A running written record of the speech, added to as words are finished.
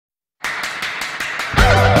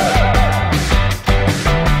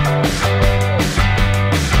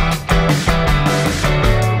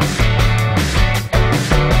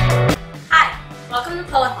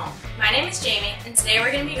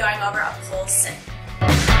sit.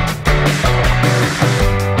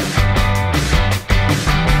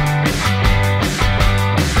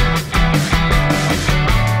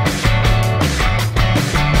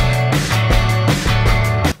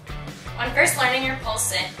 When first learning your pole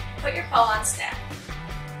sit, put your pole on stack.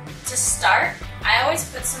 To start, I always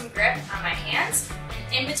put some grip on my hands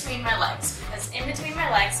and in between my legs, because in between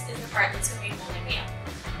my legs is the part that's going to be holding me up.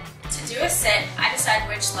 To do a sit, I decide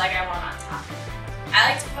which leg I want on top. I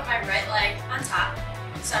like to put my right leg on top,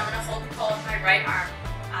 so I'm going to hold the pole with my right arm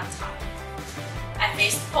on top. I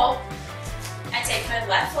face the pole, I take my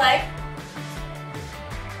left leg,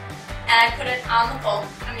 and I put it on the pole.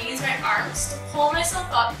 I'm going to use my arms to pull myself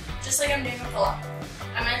up, just like I'm doing a pull-up.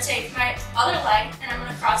 I'm going to take my other leg and I'm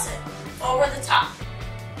going to cross it over the top.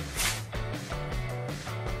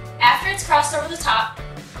 After it's crossed over the top,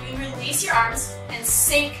 you release your arms and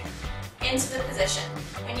sink into the position.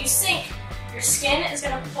 When you sink, your skin is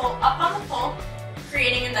going to pull up on the pole,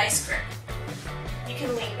 creating a nice grip. You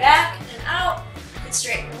can lean back and out, you can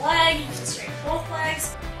straighten the leg, you can straighten both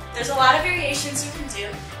legs. There's a lot of variations you can do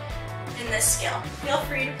in this skill. Feel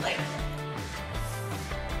free to play with it.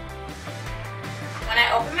 When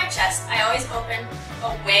I open my chest, I always open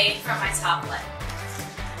away from my top leg.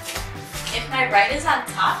 If my right is on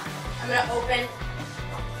top, I'm going to open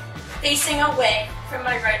facing away from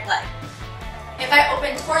my right leg. If I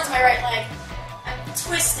open towards my right leg, I'm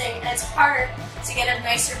twisting and it's harder to get a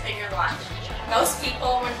nicer, bigger lunge. Most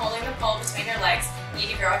people, when holding the pole between their legs, need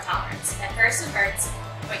to grow a tolerance. At first it hurts,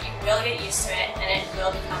 but you will get used to it and it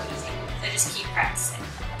will become easy. So just keep practicing.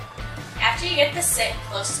 After you get the sit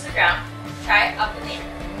close to the ground, try it up in the air.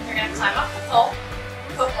 You're going to climb up the pole,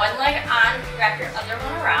 put one leg on, wrap your other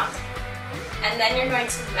one around, and then you're going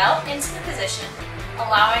to melt into the position,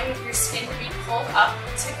 allowing your skin to be pulled up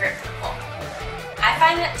to grip the pole. I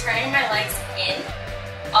find that turning my legs in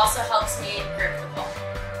also helps me grip the pole.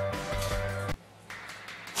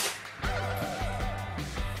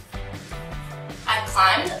 I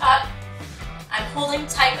climbed up, I'm holding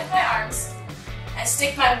tight with my arms, I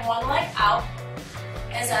stick my one leg out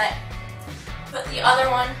as I put the other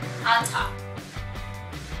one on top.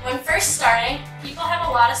 When first starting, people have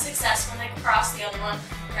a lot of success when they cross the other one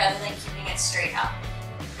rather than keeping it straight out.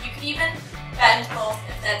 You could even bend both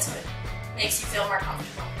if that's what makes you feel more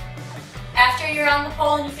comfortable. After you're on the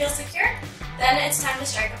pole and you feel secure, then it's time to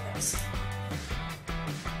strike a pose.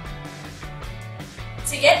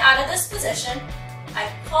 To get out of this position, I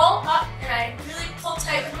pull up and I really pull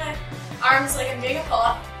tight with my arms like I'm doing a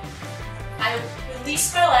pull-up. I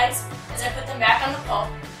release my legs as I put them back on the pole,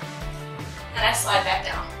 and I slide back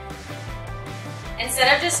down.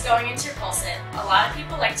 Instead of just going into your pole sit, a lot of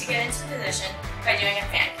people like to get into position by doing a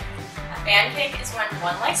fan kick. A fan kick is when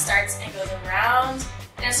one leg starts and goes around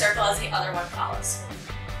in a circle as the other one follows.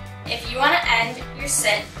 If you want to end your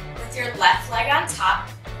sit with your left leg on top,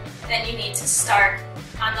 then you need to start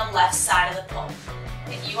on the left side of the pole.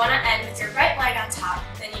 If you want to end with your right leg on top,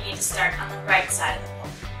 then you need to start on the right side of the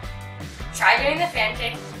pole. Try doing the fan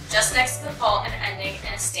kick just next to the pole and ending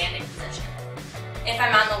in a standing position. If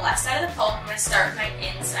I'm on the left side of the pole, I'm going to start with my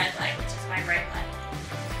inside leg, which is my right leg.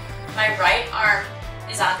 My right arm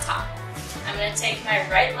is on top. I'm going to take my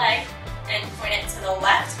right leg and point it to the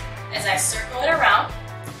left as I circle it around.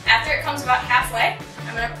 After it comes about halfway,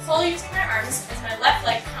 I'm going to pull using my arms as my left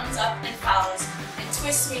leg comes up and follows and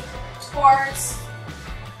twists me towards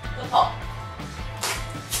the pole.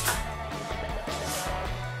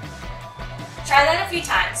 Try that a few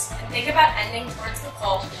times and think about ending towards the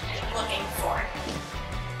pole and looking forward.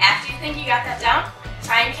 After you think you got that down,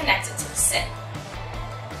 try and connect it to the sit.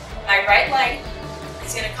 My right leg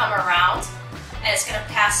is going to come around and it's going to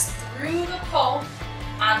pass through the pole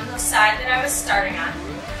on the side that I was starting on.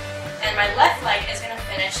 And my left leg is going to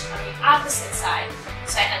finish on the opposite side,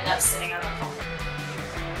 so I end up sitting on the pole.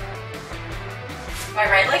 My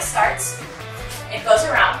right leg starts, it goes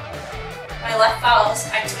around, my left follows,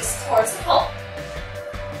 I twist towards the pole,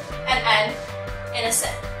 and end in a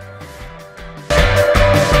sit.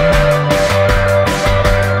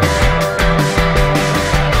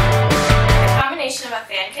 The combination of a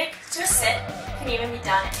fan kick to a sit can even be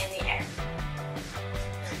done in the air.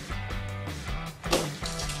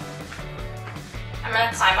 I'm going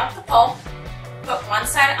to climb up the pole, put one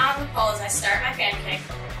side on the pole as I start my fan kick,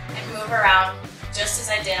 and move around just as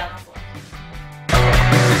I did on the floor.